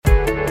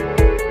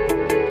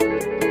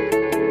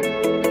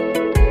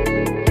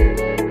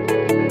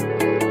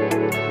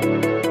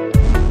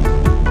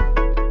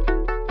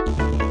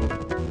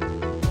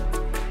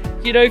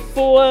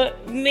For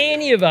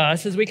many of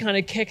us, as we kind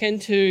of kick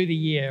into the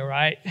year,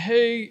 right,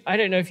 I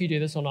don't know if you do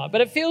this or not,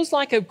 but it feels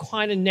like a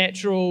quite a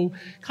natural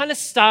kind of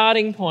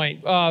starting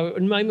point, a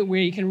moment where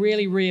you can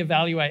really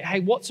reevaluate,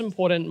 hey, what's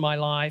important in my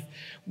life?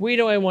 Where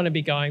do I want to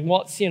be going?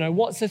 What's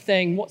the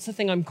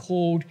thing I'm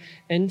called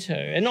into?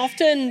 And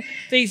often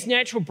these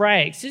natural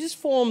breaks, they just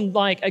form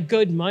like a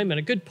good moment,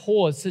 a good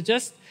pause to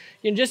just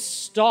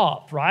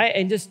stop, right,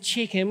 and just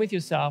check in with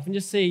yourself and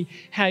just see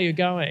how you're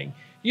going.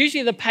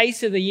 Usually the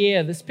pace of the year,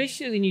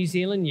 especially the New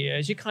Zealand year,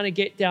 as you kind of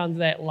get down to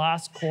that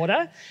last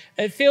quarter,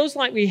 it feels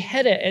like we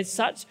hit it at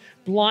such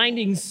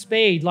blinding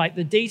speed, like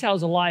the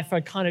details of life are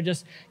kind of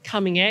just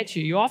coming at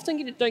you. You often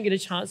don't get a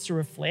chance to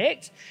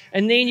reflect,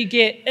 and then you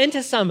get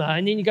into summer,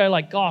 and then you go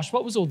like, gosh,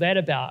 what was all that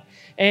about?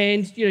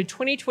 And,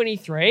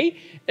 2023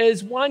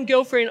 is one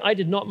girlfriend I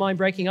did not mind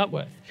breaking up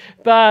with,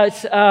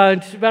 but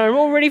I'm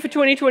all ready for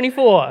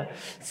 2024.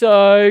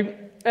 So...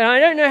 And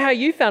I don't know how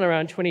you found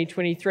around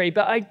 2023,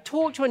 but I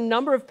talked to a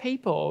number of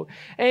people,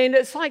 and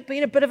it's like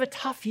been a bit of a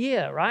tough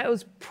year, right? It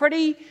was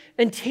pretty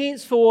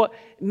intense for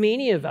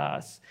many of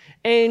us.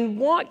 And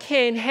what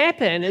can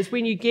happen is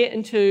when you get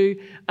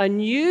into a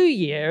new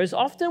year is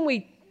often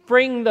we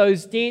bring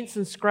those dents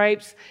and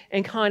scrapes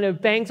and kind of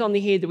bangs on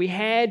the head that we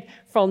had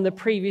from the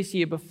previous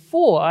year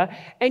before.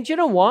 And you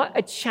know what?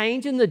 A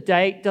change in the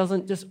date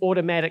doesn't just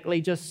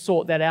automatically just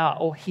sort that out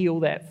or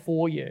heal that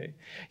for you.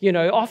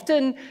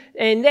 Often,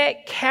 and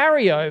that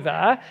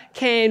carryover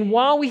can,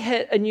 while we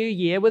hit a new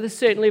year with a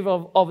certain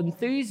level of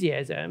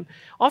enthusiasm,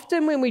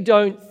 often when we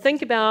don't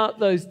think about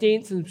those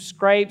dents and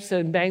scrapes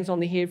and bangs on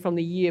the head from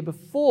the year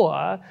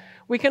before,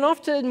 we can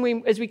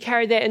often, as we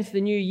carry that into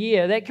the new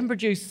year, that can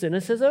produce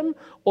cynicism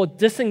or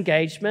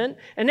disengagement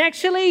and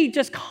actually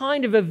just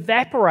kind of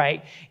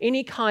evaporate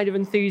any kind of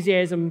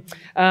enthusiasm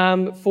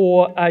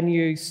for a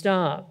new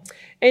start.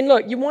 And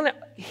look, you want to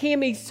hear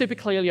me super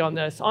clearly on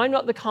this. I'm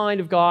not the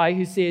kind of guy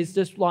who says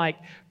just like,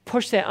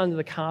 push that under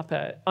the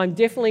carpet. I'm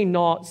definitely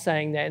not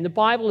saying that. And the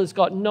Bible has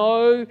got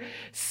no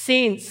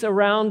sense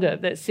around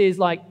it that says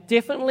like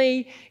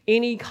definitely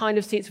any kind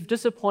of sense of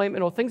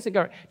disappointment or things that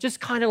go,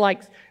 just kind of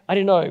like, I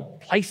don't know,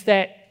 place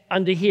that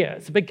under here.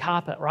 It's a big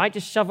carpet, right?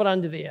 Just shove it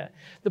under there.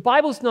 The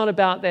Bible's not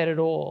about that at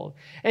all.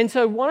 And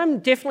so what I'm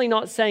definitely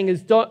not saying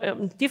is,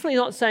 I'm definitely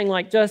not saying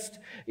like just,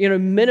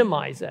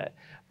 minimize it.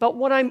 But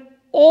what I'm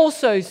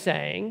also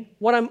saying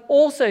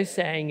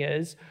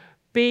is,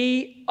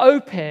 be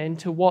open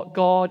to what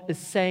God is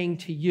saying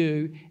to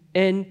you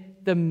in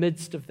the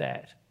midst of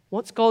that.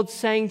 What's God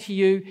saying to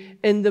you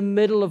in the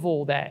middle of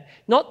all that?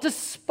 Not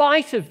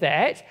despite of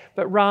that,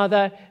 but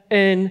rather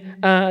in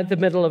the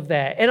middle of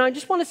that. And I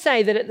just want to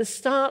say that at the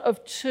start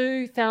of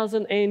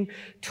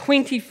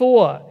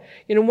 2024,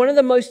 one of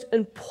the most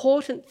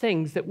important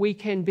things that we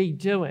can be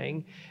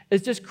doing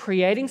is just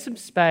creating some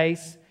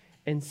space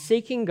and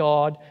seeking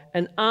God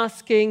and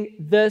asking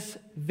this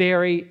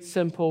very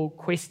simple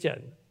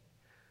question.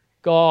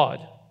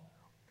 God,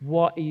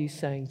 what are you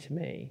saying to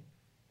me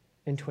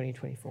in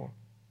 2024?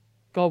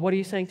 God, what are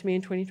you saying to me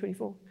in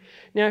 2024?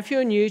 Now, if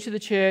you're new to the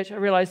church, I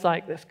realize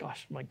like this,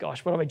 my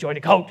gosh, what have I joined a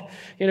cult?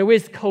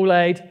 Where's the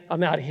Kool-Aid?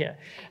 I'm out of here.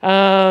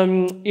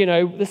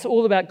 This is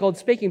all about God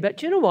speaking. But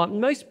do you know what?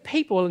 Most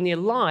people in their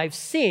lives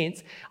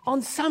sense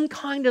on some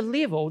kind of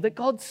level that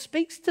God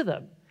speaks to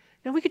them.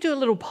 Now, we could do a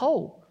little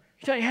poll.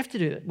 You don't have to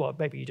do that. Well,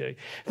 maybe you do.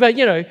 But,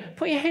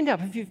 put your hand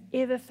up if you've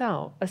ever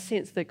felt a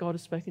sense that God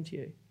has spoken to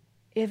you.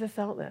 Ever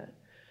felt that?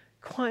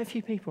 Quite a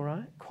few people,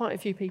 right? Quite a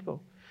few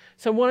people.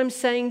 So what I'm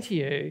saying to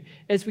you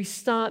as we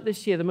start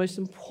this year, the most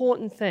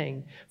important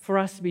thing for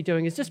us to be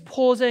doing is just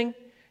pausing,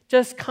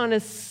 just kind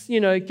of,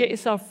 get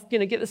yourself,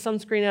 get the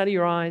sunscreen out of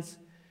your eyes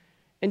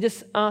and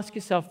just ask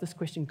yourself this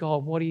question,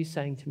 God, what are you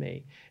saying to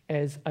me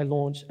as I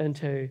launch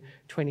into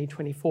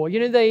 2024?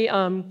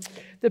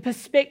 The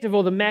perspective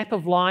or the map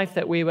of life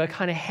that we were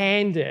kind of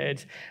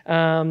handed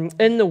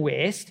in the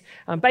West,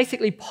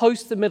 basically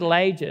post the Middle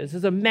Ages,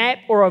 is a map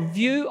or a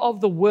view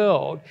of the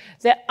world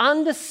that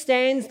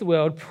understands the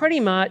world pretty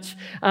much.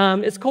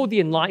 It's called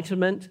the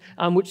Enlightenment,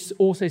 which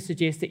also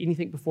suggests that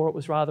anything before it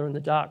was rather in the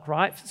dark,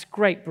 right? It's a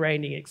great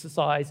branding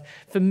exercise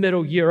for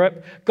Middle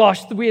Europe.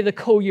 Gosh, we're the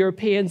cool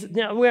Europeans.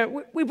 Now,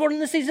 we brought in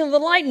the season of the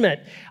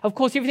Enlightenment. Of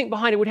course, everything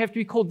behind it would have to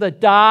be called the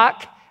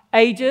Dark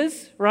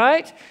Ages,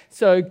 right?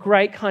 So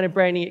great kind of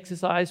branding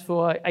exercise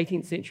for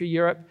 18th century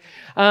Europe.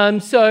 Ever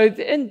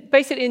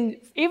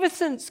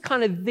since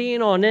kind of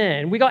then on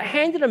in, we got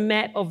handed a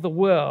map of the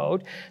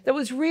world that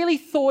was really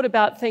thought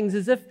about things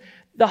as if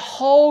the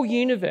whole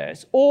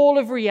universe, all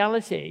of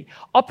reality,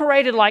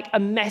 operated like a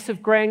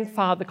massive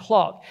grandfather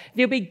clock.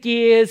 There'd be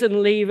gears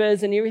and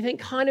levers and everything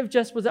kind of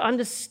just was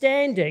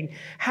understanding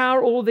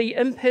how all the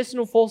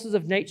impersonal forces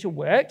of nature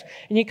worked,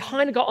 and you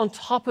kind of got on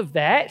top of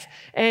that,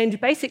 and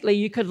basically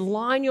you could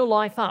line your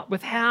life up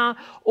with how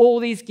all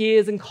these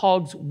gears and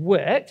cogs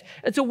worked.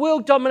 It's a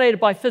world dominated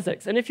by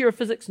physics, and if you're a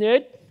physics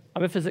nerd,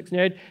 I'm a physics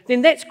nerd,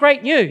 then that's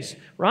great news,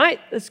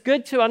 right? It's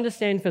good to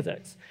understand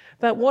physics.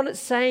 But what I'm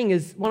saying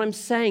is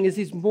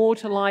there's more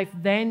to life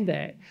than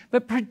that.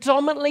 But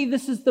predominantly,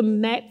 this is the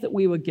map that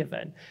we were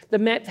given, the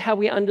map how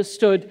we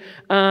understood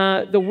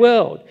the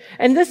world.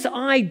 And this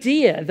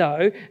idea,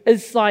 though,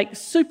 is like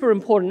super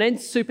important and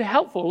super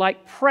helpful.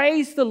 Like,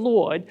 praise the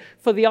Lord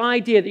for the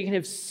idea that you can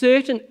have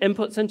certain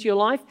inputs into your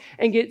life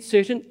and get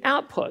certain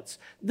outputs.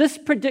 This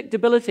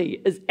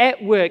predictability is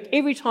at work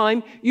every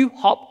time you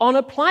hop on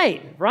a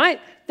plane,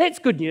 right? That's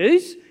good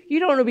news. You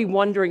don't want to be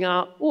wondering,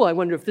 I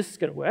wonder if this is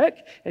going to work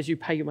as you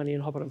pay your money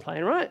and hop on a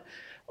plane, right?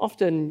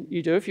 Often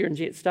you do if you're in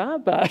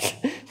Jetstar, but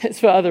that's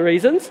for other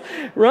reasons,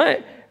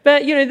 right?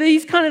 But,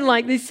 these kind of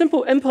like these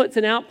simple inputs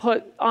and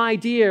output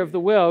idea of the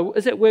world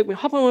is at work. We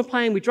hop on a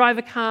plane, we drive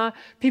a car,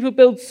 people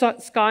build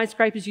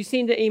skyscrapers, you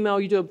send an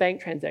email, you do a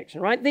bank transaction,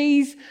 right?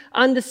 These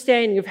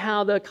understanding of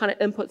how the kind of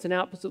inputs and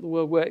outputs of the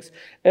world works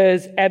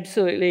is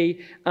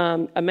absolutely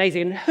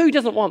amazing. And who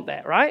doesn't want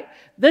that, right?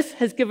 This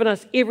has given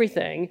us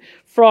everything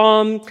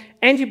from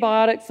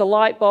antibiotics, the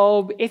light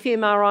bulb,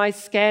 fMRI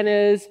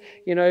scanners,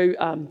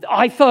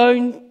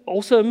 iPhone,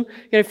 awesome,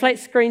 flat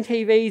screen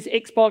TVs,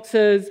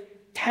 Xboxes,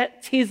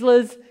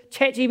 Teslas,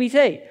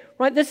 ChatGPT,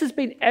 right? This has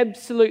been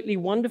absolutely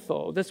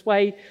wonderful, this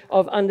way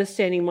of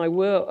understanding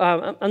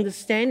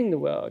understanding the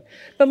world.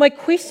 But my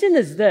question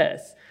is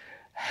this: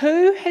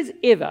 who has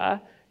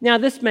ever, now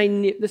this may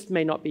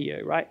not be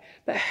you, right?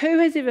 But who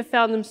has ever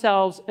found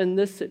themselves in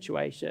this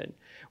situation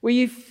where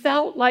you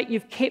felt like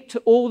you've kept to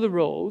all the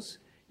rules,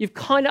 you've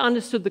kind of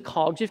understood the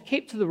cogs, you've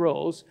kept to the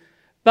rules,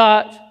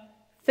 but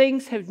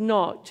things have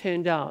not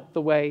turned out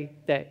the way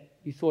that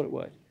you thought it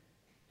would?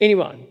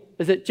 Anyone?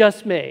 Is it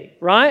just me,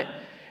 right?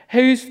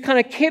 Who's kind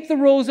of kept the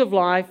rules of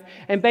life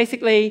and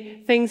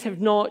basically things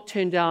have not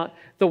turned out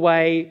the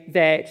way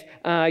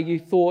that you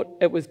thought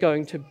it was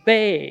going to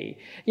be.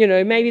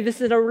 Maybe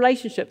this is a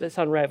relationship that's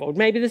unraveled.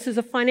 Maybe this is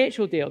a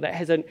financial deal that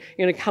hasn't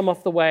come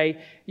off the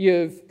way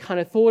you've kind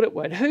of thought it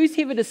would. Who's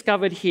ever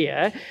discovered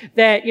here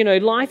that,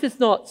 life is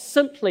not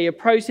simply a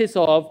process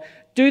of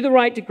do the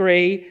right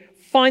degree,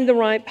 find the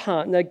right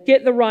partner,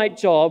 get the right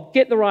job,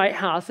 get the right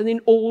house, and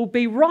then all will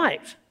be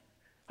right?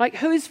 Like,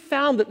 who's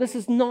found that this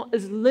is not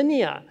as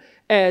linear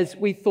as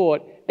we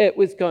thought it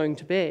was going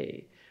to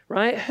be,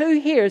 right? Who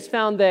here has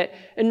found that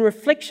in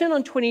reflection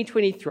on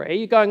 2023,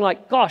 you're going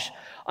like, gosh,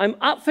 I'm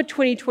up for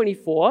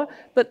 2024,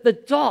 but the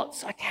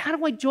dots, like, how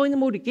do I join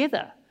them all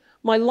together?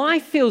 My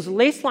life feels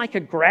less like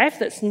a graph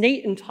that's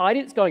neat and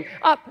tidy. It's going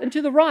up and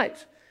to the right,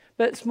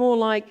 but it's more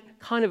like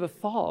kind of a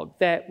fog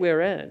that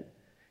we're in.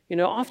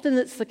 Often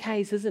it's the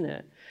case, isn't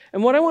it?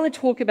 And what I want to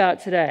talk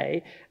about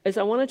today is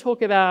I'm going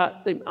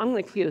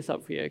to clear this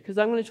up for you, because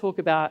I'm going to talk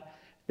about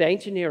the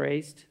ancient Near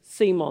East,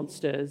 sea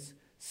monsters,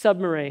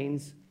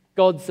 submarines,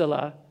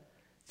 Godzilla,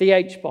 the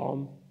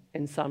H-bomb,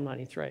 and Psalm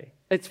 93.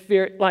 It's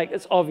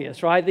it's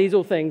obvious, right? These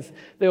all things,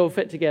 they all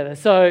fit together.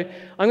 So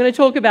I'm going to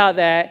talk about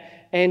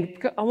that, and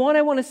what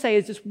I want to say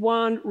is just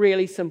one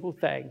really simple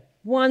thing,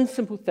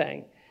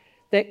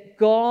 that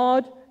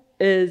God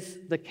is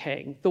the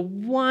King. The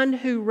one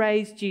who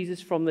raised Jesus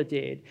from the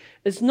dead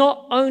is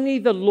not only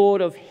the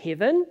Lord of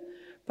heaven,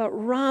 but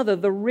rather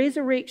the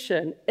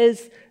resurrection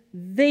is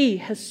the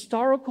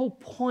historical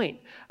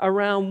point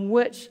around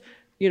which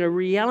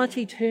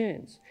reality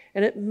turns.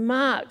 And it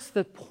marks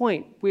the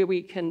point where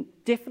we can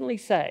definitely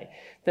say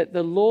that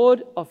the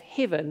Lord of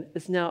heaven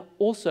is now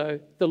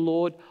also the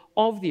Lord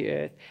of the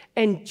earth.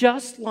 And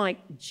just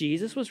like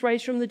Jesus was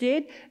raised from the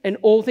dead and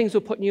all things were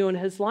put new in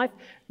his life,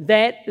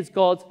 that is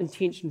God's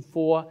intention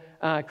for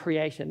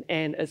creation,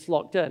 and it's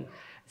locked in.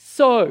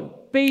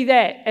 So, be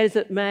that as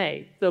it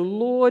may,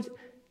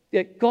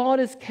 that God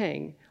is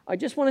King. I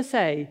just want to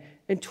say,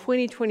 in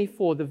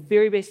 2024, the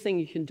very best thing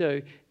you can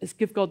do is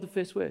give God the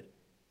first word.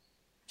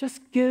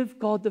 Just give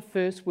God the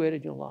first word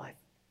in your life.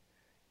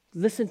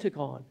 Listen to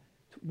God.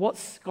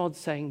 What's God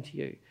saying to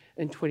you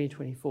in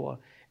 2024?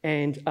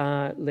 And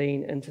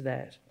lean into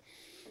that.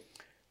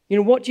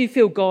 What do you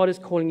feel God is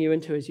calling you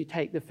into as you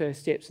take the first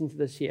steps into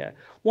this year?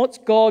 What's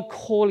God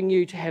calling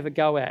you to have a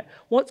go at?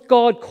 What's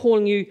God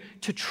calling you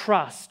to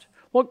trust?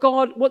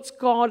 What's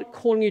God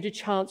calling you to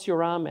chance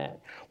your arm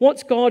at?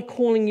 What's God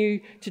calling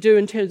you to do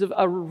in terms of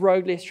a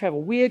road less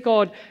travel? Where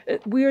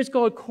is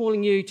God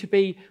calling you to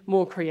be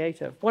more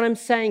creative? What I'm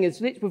saying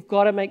is we've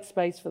got to make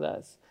space for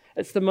this.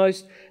 It's the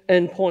most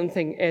important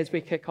thing as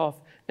we kick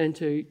off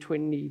into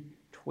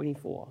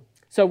 2024.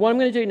 So what I'm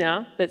going to do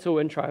now, that's all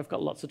intro, I've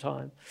got lots of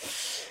time.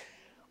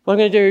 What I'm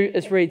going to do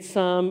is read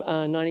Psalm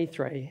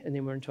 93, and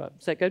then we're into it.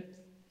 Is that good?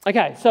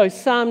 Okay, so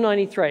Psalm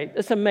 93,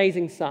 this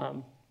amazing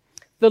psalm.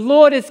 The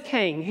Lord is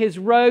king, he is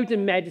robed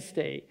in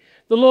majesty.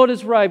 The Lord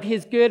is robed, he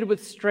is girded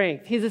with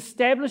strength. He has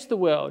established the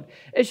world,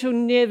 it shall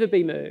never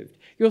be moved.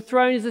 Your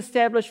throne is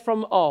established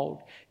from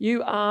old,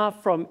 you are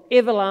from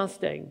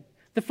everlasting.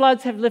 The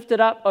floods have lifted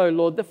up, O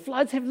Lord, the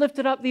floods have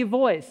lifted up their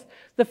voice.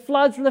 The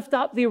floods lift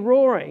up their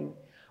roaring.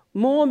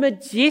 More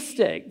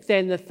majestic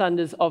than the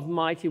thunders of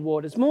mighty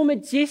waters, more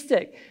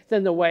majestic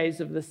than the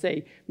waves of the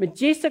sea.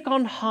 Majestic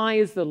on high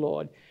is the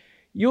Lord.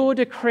 Your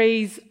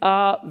decrees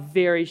are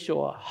very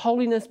sure.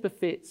 Holiness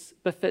befits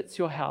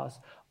your house,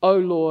 O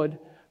Lord,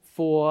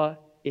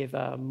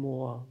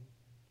 forevermore.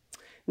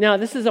 Now,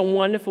 this is a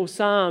wonderful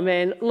psalm,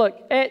 and look,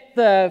 at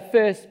the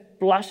first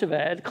blush of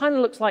it, it kind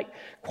of looks like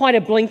quite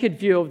a blinkered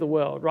view of the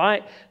world,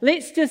 right?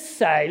 Let's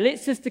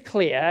just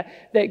declare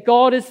that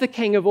God is the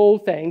king of all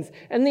things,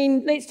 and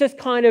then let's just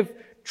kind of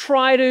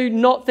try to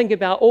not think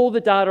about all the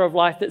data of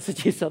life that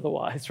suggests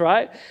otherwise,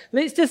 right?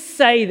 Let's just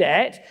say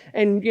that,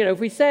 and if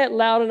we say it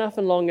loud enough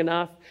and long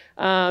enough,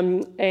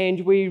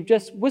 and we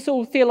just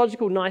whistle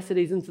theological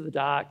niceties into the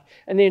dark,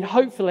 and then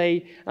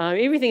hopefully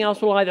everything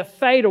else will either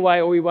fade away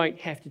or we won't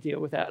have to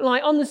deal with it.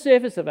 Like, on the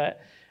surface of it,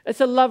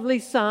 it's a lovely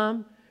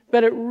psalm,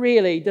 but it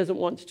really doesn't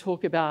want to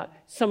talk about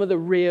some of the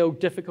real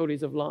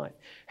difficulties of life.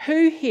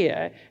 Who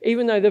here,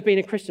 even though they've been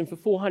a Christian for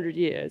 400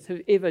 years,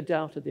 have ever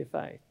doubted their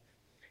faith?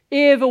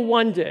 Ever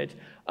wondered,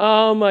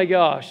 oh my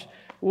gosh,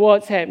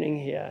 what's happening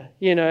here?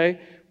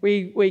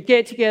 We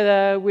get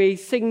together, we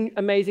sing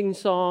amazing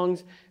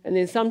songs, and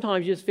then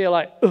sometimes you just feel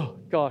like, oh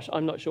gosh,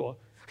 I'm not sure.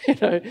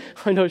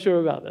 I'm not sure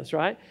about this,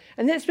 right?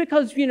 And that's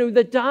because,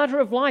 the data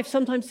of life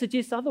sometimes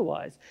suggests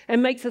otherwise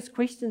and makes us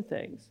question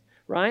things,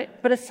 right?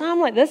 But a psalm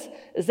like this,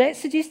 is that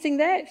suggesting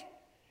that?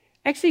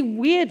 Actually,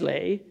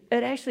 weirdly,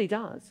 it actually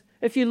does.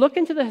 If you look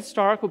into the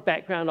historical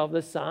background of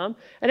this psalm,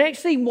 it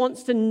actually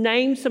wants to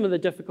name some of the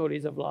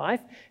difficulties of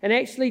life and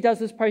actually does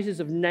this process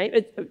of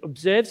it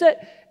observes it,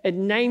 it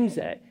names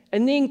it,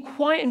 and then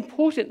quite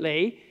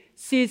importantly,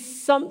 says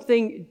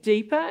something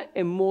deeper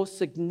and more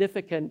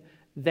significant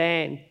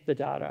than the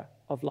data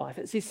of life.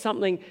 It says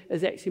something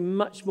is actually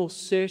much more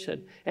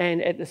certain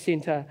and at the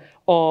center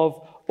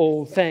of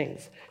all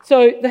things.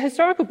 So the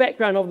historical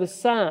background of the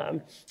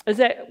psalm is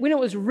that when it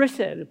was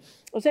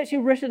actually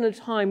written at a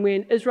time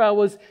when Israel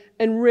was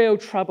in real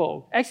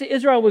trouble. Actually,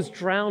 Israel was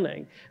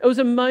drowning. It was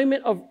a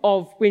moment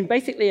of when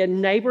basically a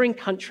neighboring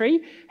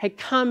country had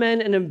come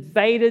in and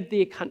invaded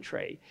their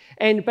country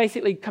and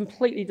basically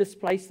completely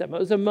displaced them. It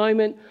was a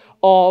moment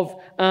of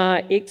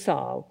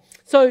exile.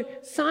 So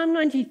Psalm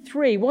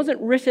 93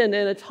 wasn't written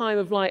in a time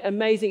of like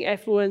amazing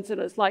affluence,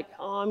 and it's like,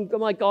 oh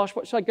my gosh,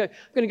 what should I go? I'm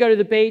going to go to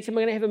the beach. Am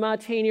I going to have a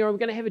martini, or I'm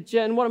going to have a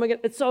gin? What am I going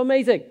to? It's so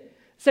amazing.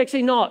 It's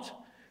actually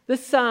not.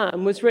 This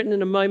psalm was written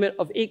in a moment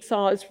of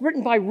exile. It's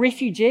written by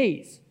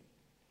refugees.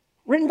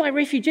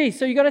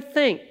 So you got to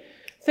think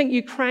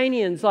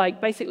Ukrainians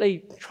like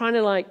basically trying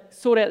to like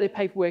sort out their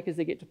paperwork as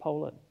they get to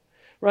Poland.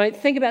 Right?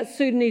 Think about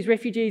Sudanese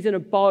refugees in a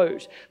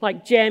boat,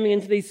 like jamming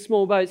into these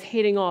small boats,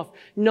 heading off,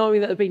 knowing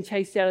that they've been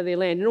chased out of their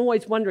land, and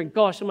always wondering,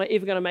 gosh, am I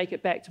ever going to make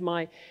it back to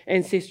my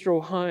ancestral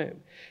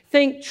home?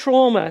 Think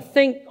trauma,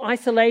 think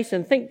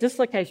isolation, think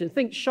dislocation,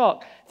 think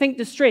shock, think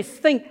distress,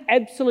 think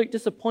absolute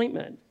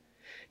disappointment.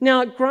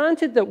 Now,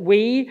 granted that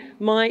we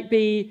might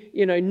be,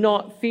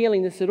 not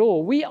feeling this at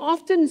all, we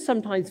often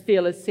sometimes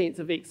feel a sense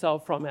of exile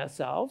from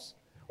ourselves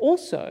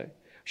also.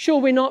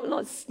 Sure, we're not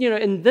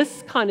in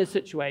this kind of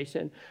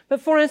situation, but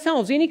for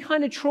ourselves, any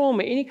kind of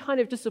trauma, any kind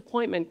of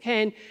disappointment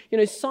can,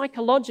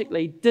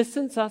 psychologically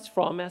distance us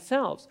from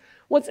ourselves.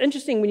 What's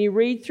interesting when you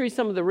read through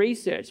some of the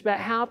research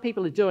about how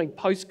people are doing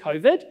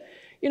post-COVID,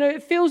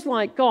 it feels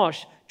like,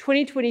 gosh,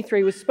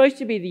 2023 was supposed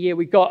to be the year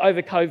we got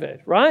over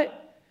COVID, right?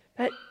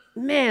 But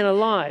man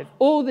alive,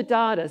 all the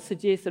data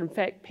suggests that, in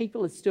fact,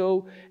 people are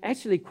still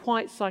actually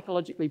quite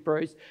psychologically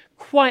bruised,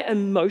 quite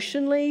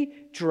emotionally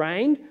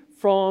drained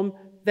from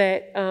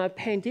that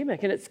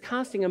pandemic, and it's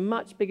casting a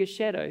much bigger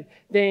shadow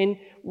than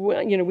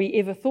we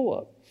ever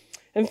thought.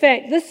 In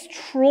fact, this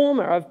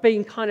trauma of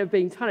being kind of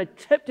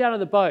tipped out of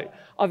the boat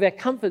of our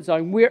comfort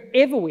zone,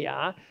 wherever we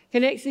are,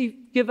 can actually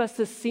give us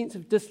this sense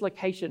of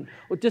dislocation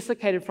or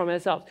dislocated from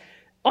ourselves.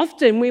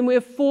 Often when we're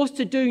forced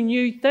to do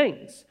new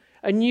things,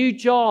 a new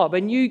job,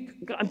 I'm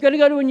going to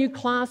go to a new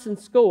class in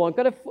school, I'm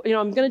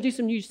going to do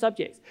some new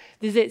subjects.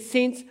 There's that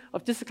sense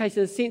of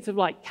dislocation, a sense of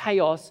like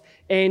chaos,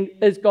 and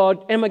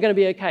am I going to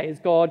be okay? Is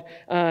God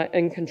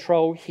in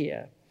control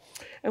here?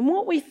 And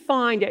what we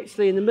find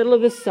actually in the middle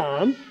of the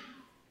psalm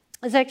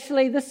is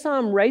actually the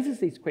psalm raises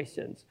these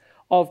questions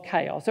of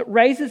chaos. It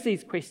raises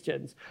these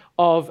questions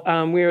of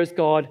where is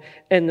God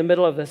in the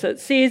middle of this. It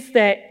says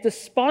that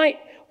despite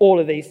all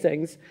of these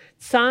things,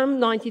 Psalm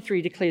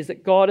 93 declares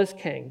that God is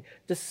king.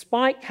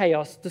 Despite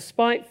chaos,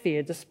 despite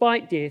fear,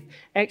 despite death,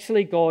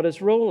 actually God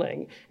is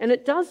ruling. And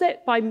it does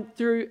that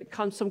through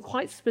some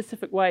quite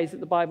specific ways that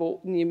the Bible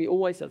nearly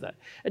always does it.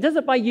 It does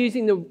it by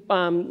using the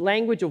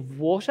language of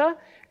water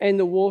and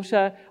the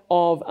water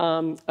of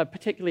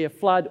particularly a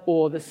flood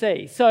or the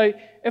sea. So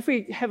if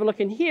we have a look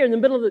in here, in the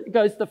middle of it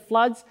goes, the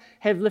floods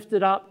have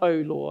lifted up, O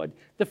Lord.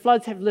 The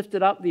floods have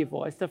lifted up their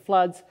voice. The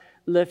floods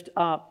lift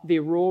up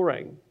their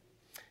roaring.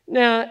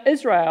 Now,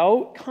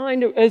 Israel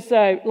kind of is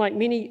like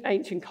many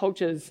ancient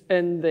cultures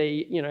in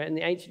the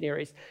ancient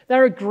areas.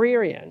 They're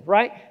agrarian,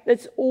 right?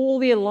 That's all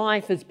their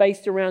life is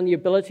based around the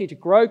ability to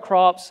grow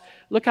crops,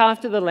 look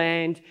after the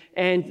land,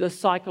 and the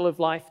cycle of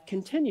life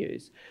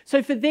continues.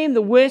 So for them,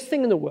 the worst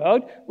thing in the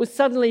world was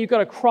suddenly you've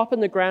got a crop in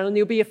the ground and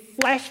there'll be a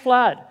flash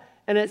flood,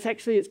 and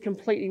it's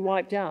completely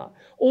wiped out.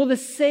 Or the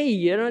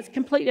sea, it's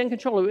completely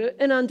uncontrollable.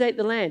 It'll inundate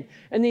the land,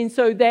 and then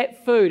so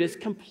that food is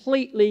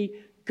completely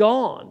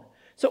gone.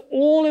 So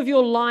all of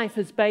your life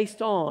is based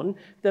on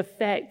the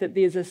fact that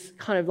there's this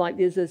kind of like,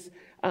 there's this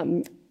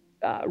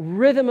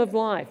rhythm of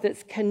life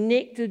that's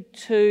connected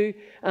to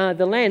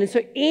the land. And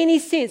so any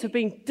sense of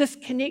being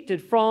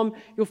disconnected from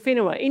your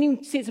whenua,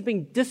 any sense of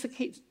being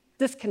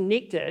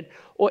disconnected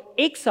or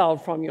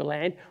exiled from your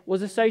land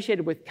was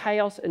associated with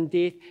chaos and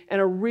death, and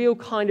a real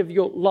kind of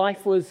your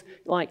life was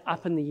like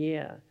up in the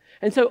air.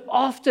 And so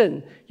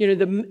often,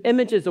 the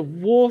images of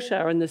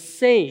water and the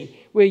sea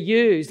were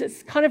used.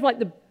 It's kind of like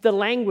the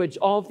language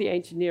of the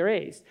ancient Near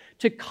East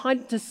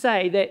to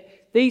say that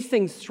these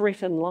things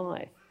threaten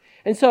life.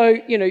 And so,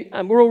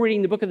 we're all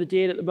reading the Book of the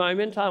Dead at the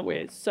moment, aren't we?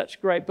 It's such a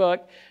great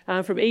book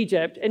from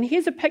Egypt. And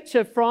here's a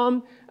picture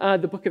from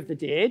the Book of the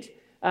Dead.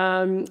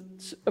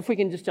 If we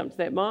can just jump to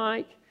that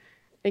mic.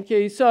 Thank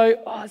you.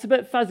 So, it's a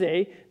bit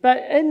fuzzy,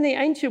 but in the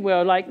ancient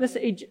world, like this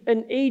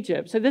in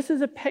Egypt, so this is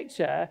a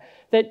picture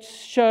that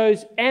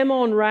shows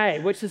Ammon-Ra,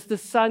 which is the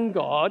sun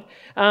god.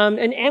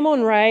 And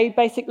Ammon-Ra,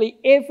 basically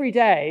every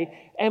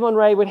day,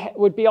 Ammon-Ra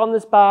would be on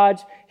this barge.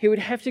 He would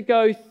have to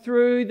go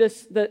through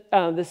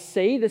the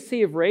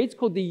sea of reeds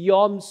called the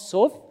Yom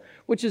Suf,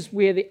 which is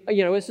where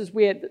this is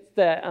where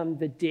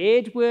the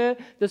dead were.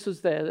 This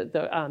was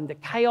the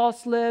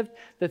chaos lived,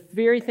 the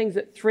very things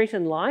that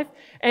threaten life.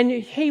 And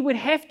he would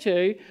have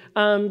to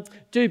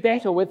do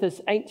battle with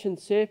this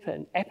ancient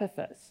serpent,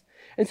 Apophis.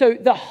 And so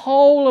the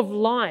whole of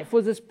life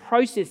was this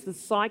process,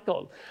 this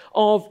cycle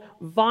of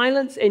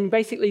violence, and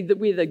basically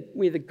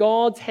where the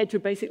gods had to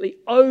basically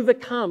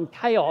overcome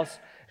chaos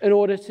in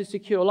order to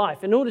secure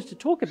life. In order to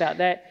talk about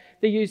that,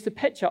 they used the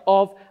picture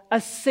of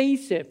a sea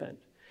serpent.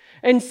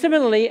 And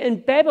similarly,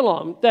 in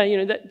Babylon,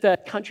 the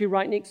country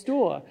right next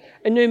door,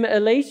 Enuma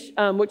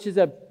Elish, which is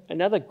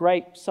another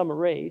great summer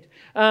read,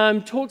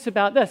 talks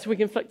about this. We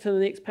can flick to the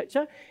next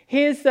picture.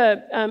 Here's in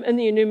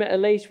the Enuma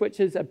Elish, which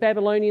is a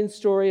Babylonian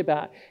story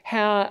about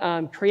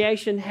how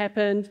creation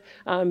happened.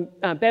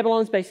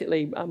 Babylon's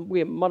basically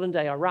where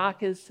modern-day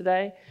Iraq is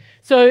today.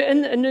 So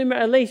in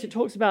Enuma Elish, it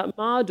talks about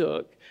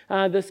Marduk,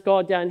 this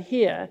god down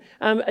here,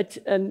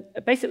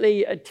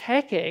 basically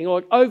attacking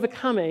or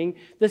overcoming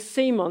the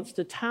sea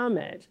monster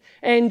Tiamat.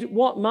 And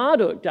what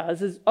Marduk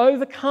does is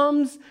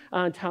overcomes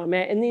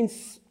Tiamat and then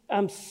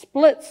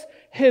splits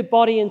her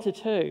body into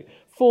two,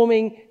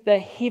 forming the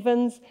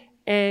heavens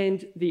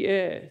and the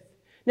earth.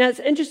 Now it's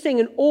interesting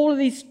in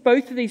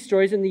both of these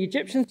stories, in the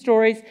Egyptian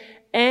stories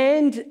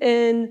and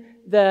in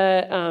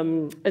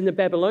the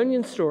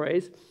Babylonian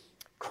stories,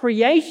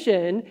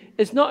 creation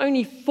is not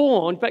only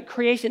formed, but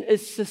creation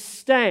is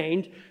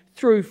sustained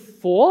through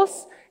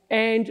force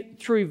and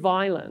through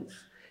violence.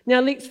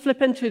 Now let's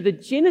flip into the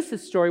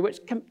Genesis story, which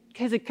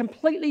has a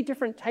completely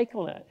different take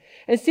on it.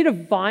 Instead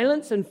of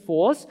violence and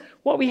force,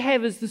 what we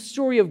have is the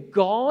story of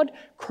God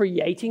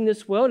creating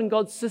this world and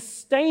God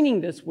sustaining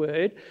this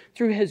word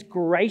through his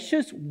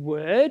gracious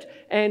word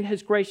and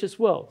his gracious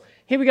will.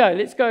 Here we go.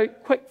 Let's go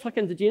quick flick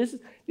into Genesis.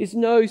 There's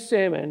no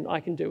sermon I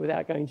can do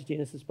without going to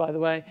Genesis, by the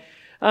way.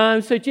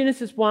 So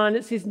Genesis 1,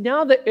 it says,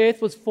 "Now the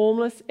earth was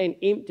formless and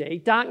empty.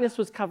 Darkness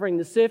was covering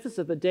the surface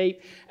of the deep,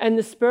 and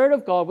the Spirit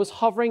of God was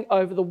hovering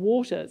over the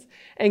waters.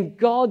 And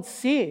God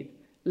said,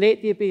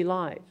 'Let there be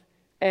light.'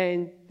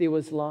 And there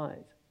was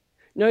light."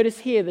 Notice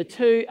here the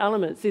two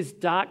elements. There's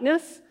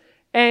darkness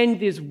and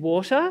there's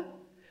water,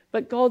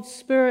 but God's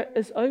Spirit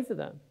is over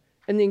them.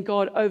 And then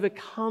God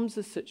overcomes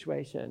the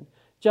situation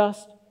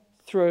just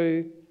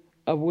through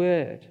a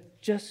word.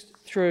 Just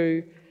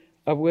through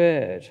a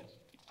word.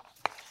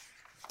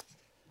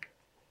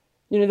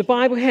 The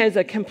Bible has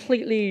a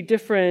completely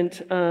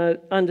different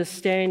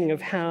understanding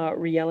of how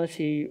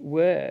reality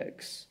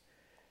works.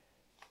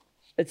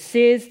 It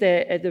says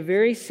that at the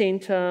very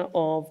center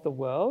of the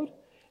world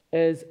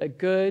is a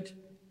good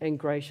and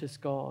gracious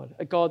God,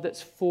 a God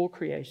that's for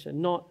creation,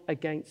 not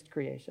against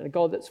creation, a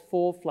God that's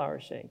for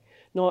flourishing,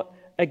 not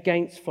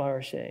against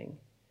flourishing.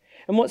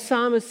 And what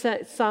Psalm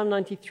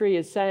 93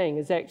 is saying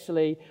is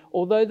actually,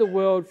 although the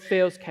world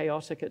feels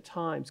chaotic at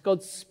times,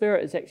 God's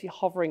Spirit is actually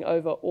hovering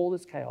over all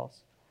this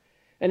chaos.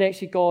 And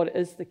actually, God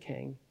is the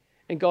King,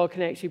 and God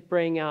can actually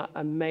bring out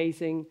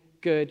amazing,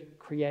 good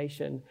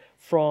creation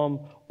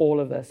from all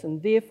of this.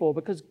 And therefore,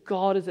 because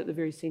God is at the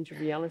very center of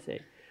reality,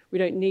 we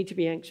don't need to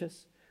be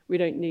anxious. We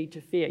don't need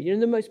to fear.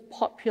 The most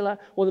popular,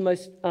 or the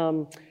most,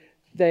 not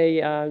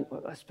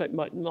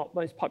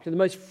most popular, the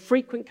most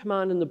frequent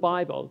command in the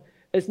Bible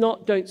is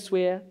not "don't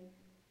swear."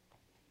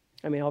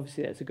 I mean,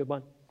 obviously that's a good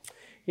one.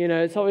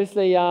 It's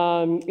obviously,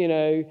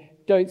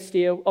 "don't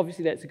steal."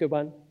 Obviously that's a good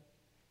one.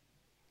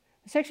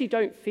 It's actually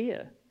 "don't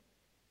fear."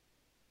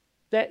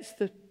 That's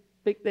the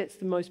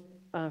most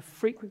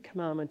frequent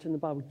commandment in the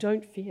Bible.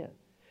 Don't fear.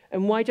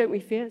 And why don't we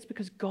fear? It's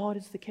because God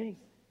is the King.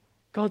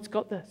 God's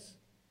got this.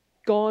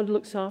 God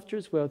looks after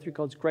his world through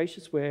God's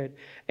gracious word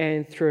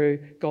and through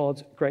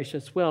God's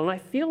gracious will. And I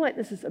feel like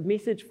this is a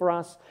message for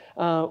us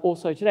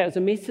also today. It was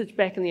a message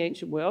back in the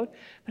ancient world,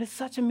 but it's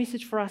such a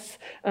message for us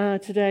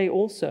today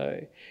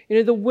also.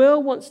 The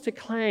world wants to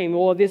claim,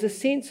 or there's a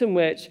sense in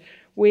which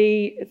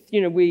we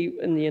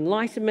in the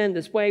Enlightenment,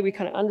 this way we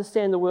kind of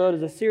understand the world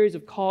as a series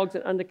of cogs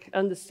and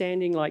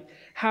understanding like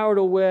how it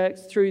all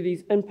works through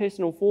these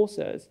impersonal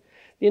forces.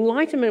 The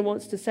Enlightenment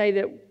wants to say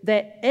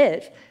that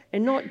it,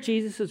 and not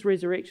Jesus'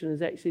 resurrection,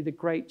 is actually the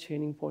great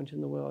turning point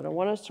in the world. I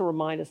want us to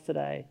remind us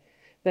today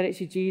that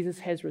actually Jesus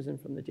has risen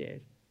from the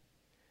dead.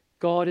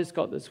 God has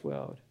got this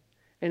world.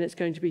 And it's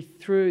going to be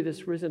through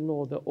this risen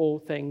Lord that all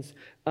things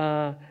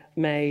are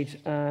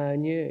made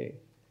new.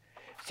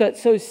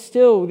 So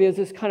still there's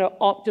this kind of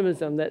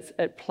optimism that's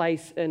at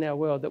place in our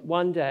world that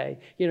one day,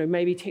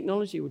 maybe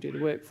technology will do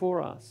the work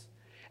for us.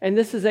 And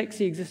this has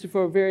actually existed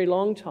for a very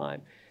long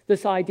time.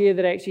 This idea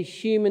that actually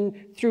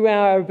human, through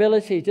our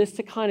ability just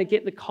to kind of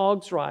get the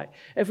cogs right,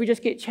 if we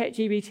just get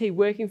ChatGPT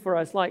working for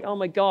us, like, oh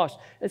my gosh,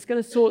 it's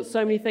going to sort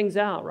so many things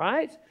out,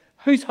 right?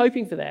 Who's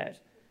hoping for that?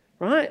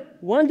 Right?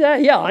 One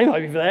day, yeah, I'm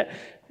hoping for that.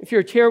 If you're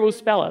a terrible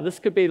speller, this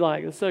could be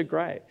like, it's so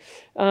great.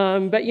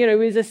 But,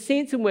 there's a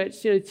sense in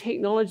which,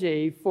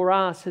 technology for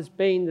us has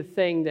been the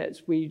thing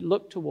that we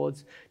look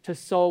towards to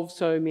solve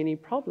so many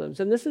problems.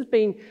 And this has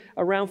been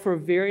around for a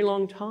very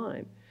long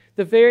time.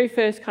 The very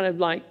first kind of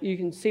like, you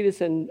can see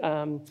this in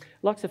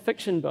lots of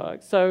fiction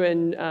books. So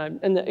in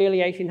the early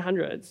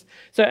 1800s,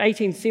 so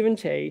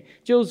 1870,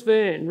 Jules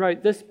Verne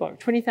wrote this book,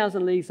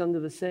 20,000 Leagues Under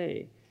the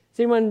Sea. Has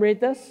anyone read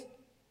this?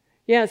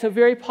 Yeah, it's a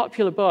very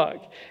popular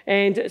book,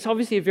 and it's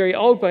obviously a very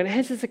old book, and it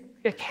has this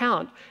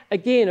account,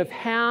 again, of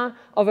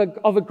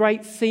a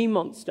great sea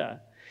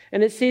monster.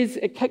 And it says,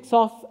 it kicks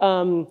off,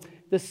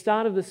 the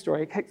start of the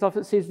story,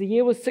 it says, the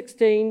year was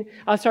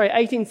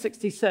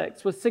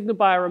 1866, was signaled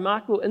by a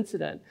remarkable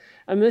incident,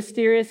 a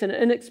mysterious and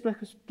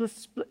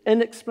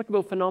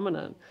inexplicable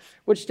phenomenon,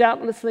 which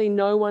doubtlessly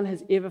no one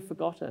has ever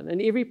forgotten. In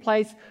every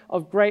place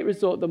of great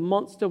resort, the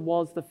monster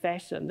was the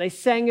fashion. They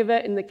sang of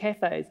it in the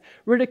cafes,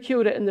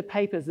 ridiculed it in the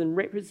papers, and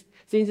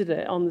represented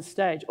it on the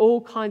stage.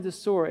 All kinds of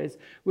stories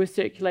were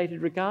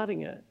circulated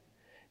regarding it.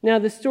 Now,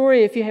 the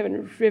story, if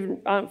you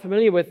aren't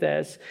familiar with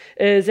this,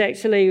 is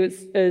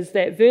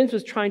that Verne's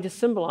was trying to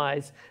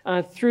symbolize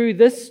through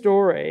this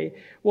story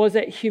was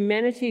that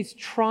humanity's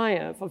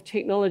triumph of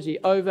technology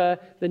over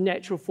the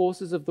natural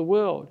forces of the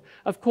world.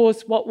 Of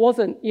course, what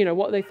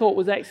they thought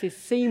was actually a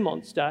sea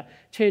monster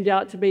turned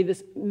out to be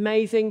this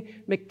amazing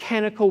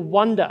mechanical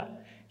wonder.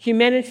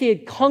 Humanity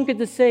had conquered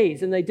the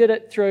seas, and they did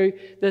it through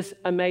this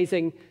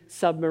amazing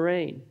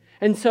submarine.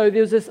 And so there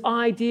was this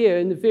idea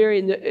in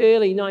the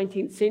early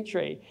 19th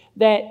century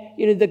that,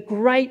 the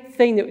great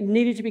thing that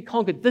needed to be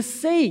conquered, the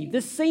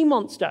sea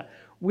monster,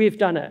 we've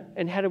done it.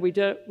 And how do we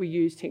do it? We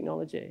use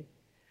technology.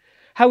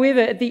 However,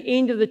 at the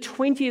end of the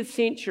 20th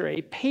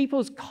century,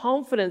 people's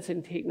confidence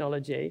in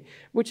technology,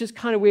 which is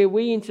kind of where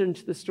we enter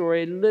into the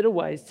story in little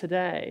ways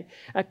today,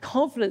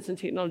 confidence in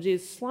technology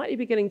is slightly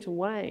beginning to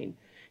wane.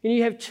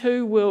 You have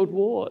 2 world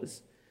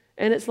wars.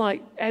 And it's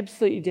like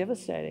absolutely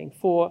devastating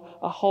for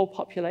a whole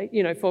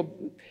population,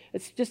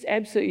 it's just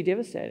absolutely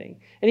devastating.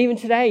 And even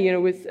today,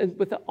 with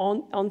the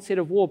onset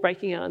of war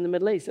breaking out in the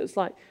Middle East, it's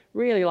like,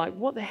 really, like,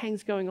 what the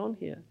hell's going on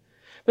here?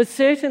 But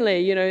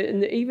certainly,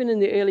 even in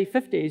the early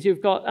 50s,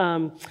 you've got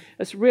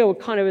this real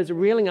kind of as a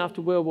reeling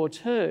after World War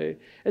II.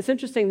 It's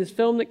interesting, this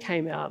film that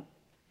came out,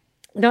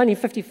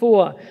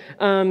 1954,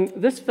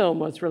 this film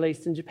was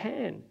released in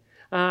Japan,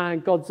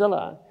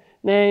 Godzilla.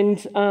 And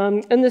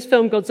in this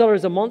film, Godzilla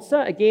is a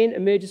monster, again,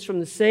 emerges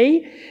from the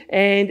sea,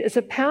 and it's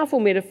a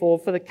powerful metaphor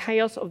for the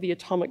chaos of the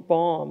atomic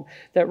bomb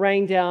that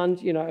rained down,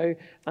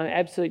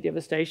 absolute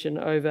devastation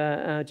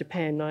over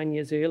Japan 9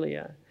 years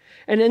earlier.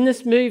 And in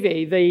this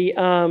movie,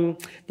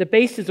 the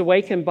beast is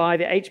awakened by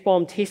the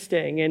H-bomb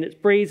testing, and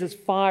it breathes this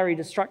fiery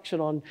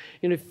destruction on,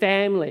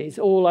 families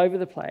all over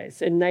the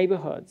place and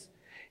neighborhoods.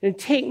 And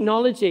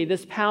technology,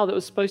 this power that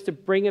was supposed to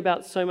bring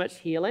about so much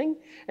healing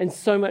and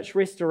so much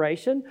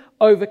restoration,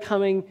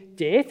 overcoming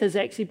death, has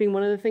actually been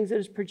one of the things that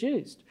has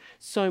produced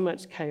so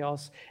much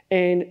chaos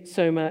and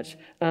so much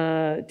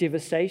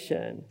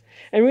devastation.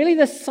 And really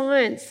the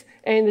science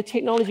and the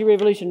technology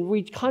revolution,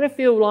 we kind of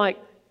feel like,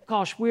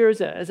 gosh, where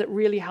is it? Has it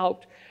really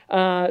helped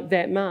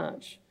that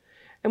much?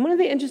 And one of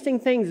the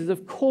interesting things is,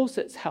 of course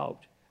it's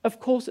helped.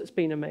 Of course it's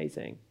been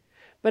amazing.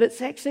 But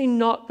it's actually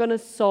not going to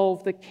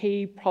solve the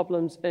key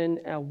problems in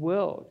our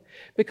world.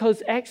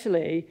 Because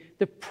actually,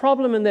 the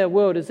problem in their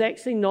world is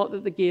actually not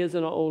that the gears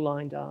are not all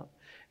lined up.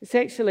 It's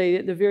actually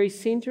at the very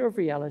center of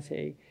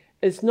reality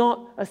is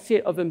not a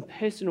set of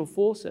impersonal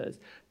forces,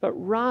 but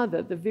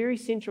rather the very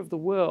center of the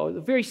world, the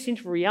very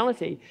center of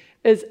reality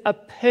is a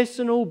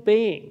personal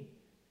being,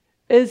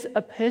 is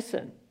a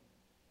person.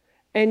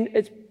 And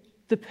it's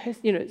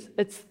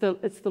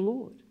the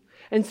Lord.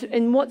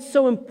 And what's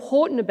so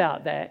important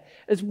about that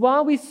is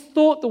while we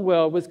thought the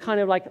world was kind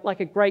of like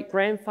a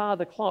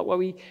great-grandfather clock, what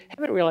we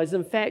haven't realized,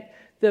 in fact,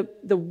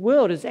 the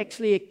world is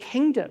actually a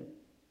kingdom.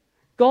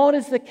 God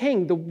is the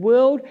king. The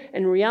world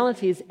in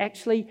reality is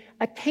actually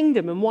a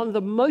kingdom. And one of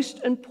the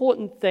most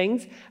important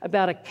things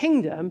about a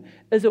kingdom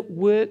is it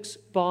works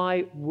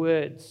by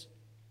words.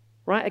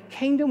 Right? A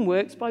kingdom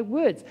works by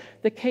words.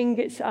 The king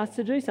gets asked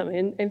to do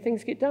something and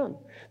things get done.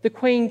 The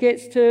queen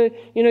gets to,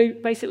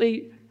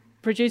 basically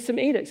produce some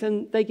edicts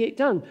and they get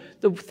done.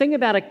 The thing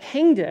about a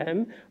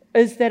kingdom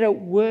is that it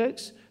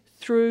works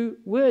through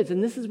words.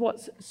 And this is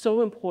what's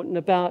so important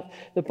about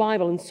the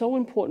Bible and so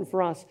important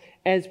for us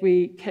as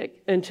we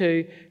kick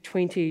into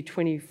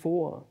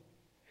 2024.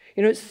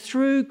 It's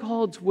through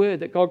God's word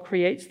that God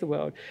creates the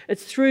world.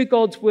 It's through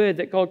God's word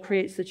that God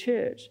creates the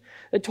church.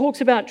 It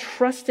talks about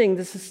trusting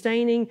the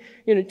sustaining,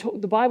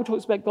 the Bible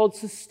talks about God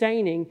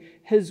sustaining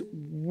his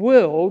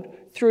world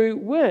through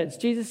words.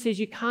 Jesus says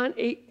you can't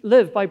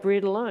live by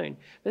bread alone.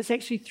 But it's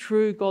actually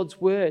through God's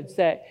words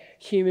that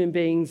human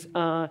beings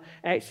are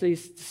actually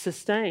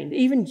sustained.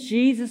 Even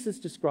Jesus is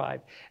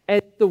described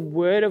as the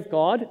word of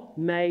God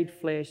made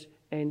flesh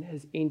and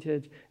has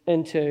entered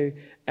into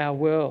our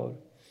world.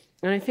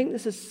 And I think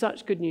this is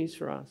such good news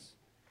for us.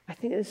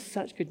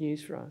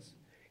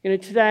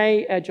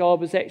 Today our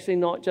job is actually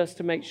not just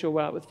to make sure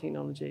we're up with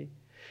technology.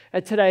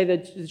 Today the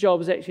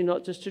job is actually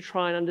not just to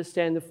try and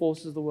understand the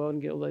forces of the world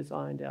and get all those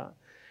ironed out.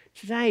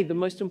 Today the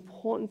most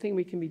important thing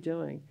we can be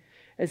doing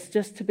is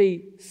just to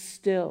be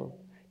still,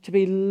 to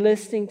be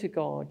listening to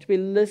God, to be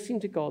listening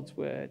to God's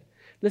word,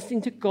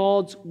 listening to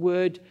God's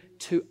word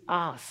to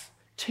us,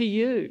 to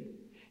you.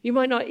 You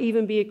might not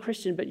even be a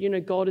Christian, but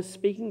God is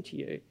speaking to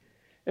you.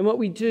 And what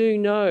we do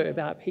know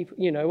about people,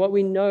 what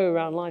we know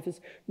around life is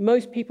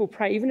most people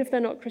pray, even if they're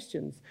not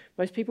Christians.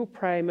 Most people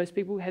pray, most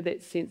people have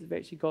that sense of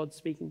actually God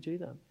speaking to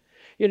them.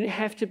 You don't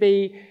have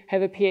to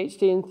have a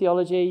PhD in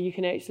theology. You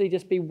can actually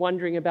just be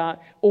wondering about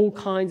all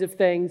kinds of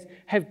things,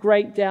 have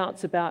great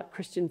doubts about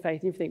Christian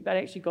faith and everything, but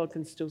actually God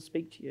can still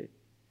speak to you.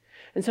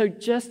 And so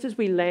just as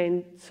we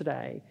land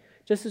today,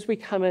 just as we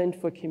come in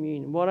for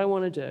communion, what I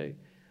want to do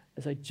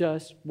is I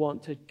just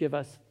want to give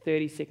us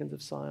 30 seconds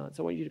of silence.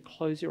 I want you to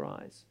close your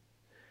eyes.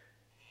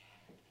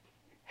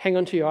 Hang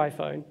on to your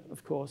iPhone,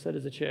 of course. That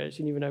is a church.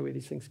 You never know where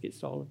these things get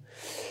stolen.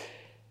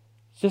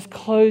 Just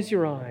close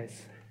your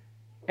eyes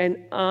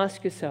and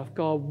ask yourself,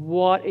 God,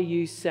 what are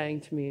you saying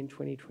to me in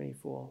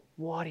 2024?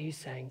 What are you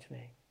saying to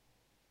me?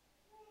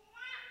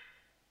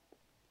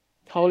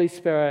 Holy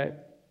Spirit,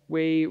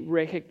 we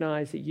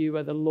recognize that you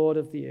are the Lord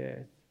of the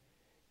earth.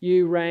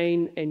 You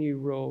reign and you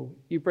rule.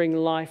 You bring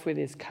life where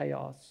there's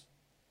chaos.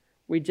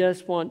 We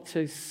just want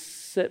to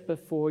sit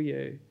before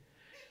you.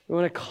 We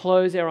want to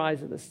close our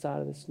eyes at the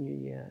start of this new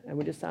year, and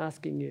we're just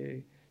asking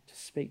you to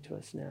speak to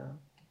us now.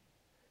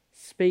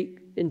 Speak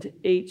into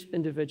each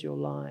individual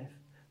life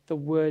the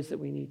words that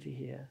we need to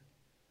hear.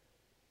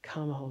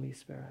 Come, Holy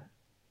Spirit.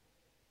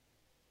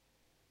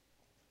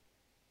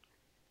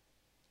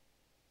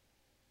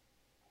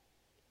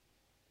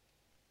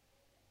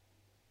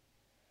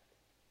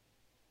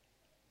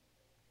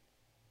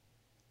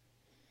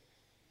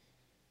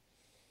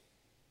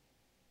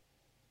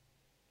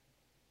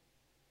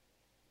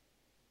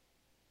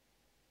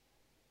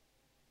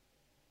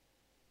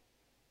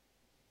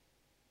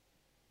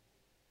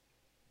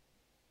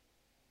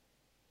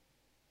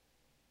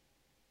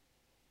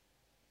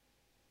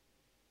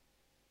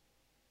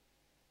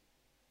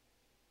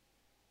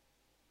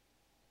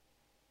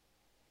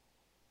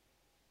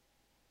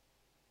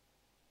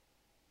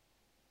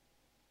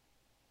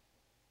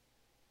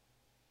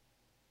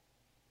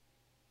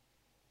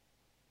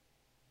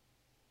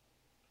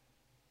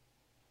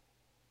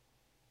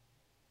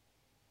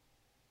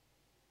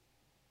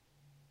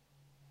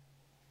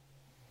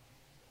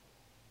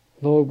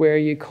 Lord, where are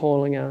you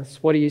calling us?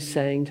 What are you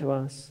saying to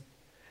us?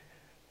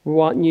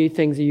 What new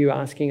things are you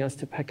asking us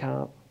to pick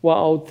up? What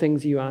old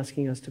things are you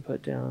asking us to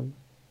put down?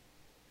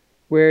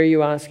 Where are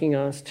you asking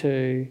us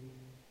to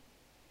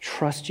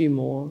trust you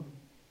more?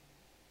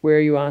 Where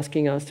are you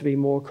asking us to be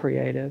more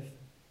creative?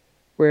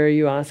 Where are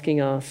you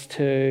asking us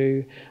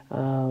to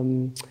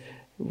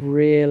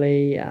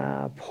really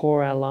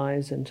pour our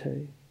lives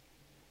into?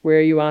 Where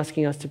are you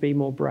asking us to be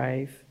more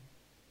brave?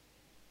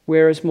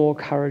 Where is more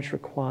courage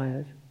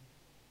required?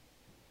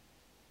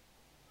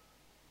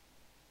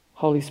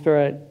 Holy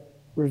Spirit,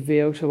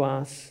 reveal to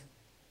us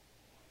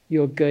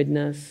your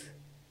goodness.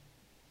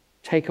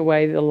 Take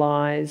away the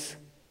lies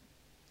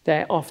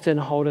that often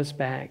hold us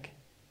back.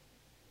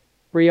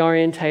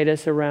 Reorientate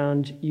us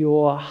around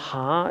your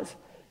heart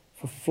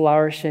for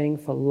flourishing,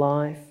 for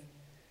life.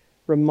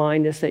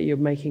 Remind us that you're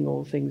making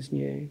all things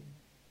new.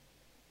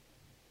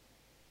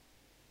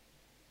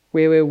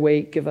 Where we're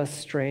weak, give us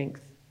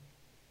strength.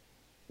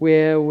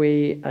 Where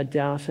we are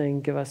doubting,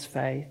 give us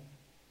faith.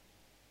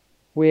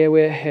 Where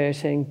we're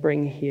hurting,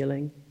 bring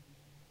healing.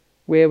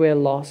 Where we're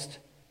lost,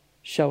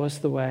 show us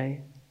the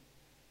way.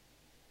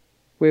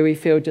 Where we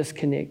feel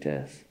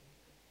disconnected,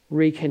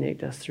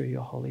 reconnect us through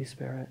your Holy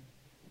Spirit.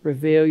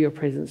 Reveal your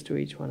presence to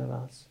each one of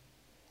us.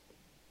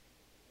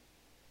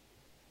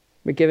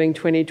 We're giving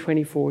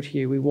 2024 to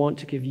you. We want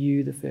to give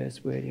you the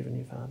first word,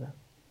 Heavenly Father.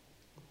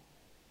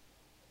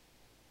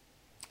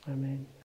 Amen.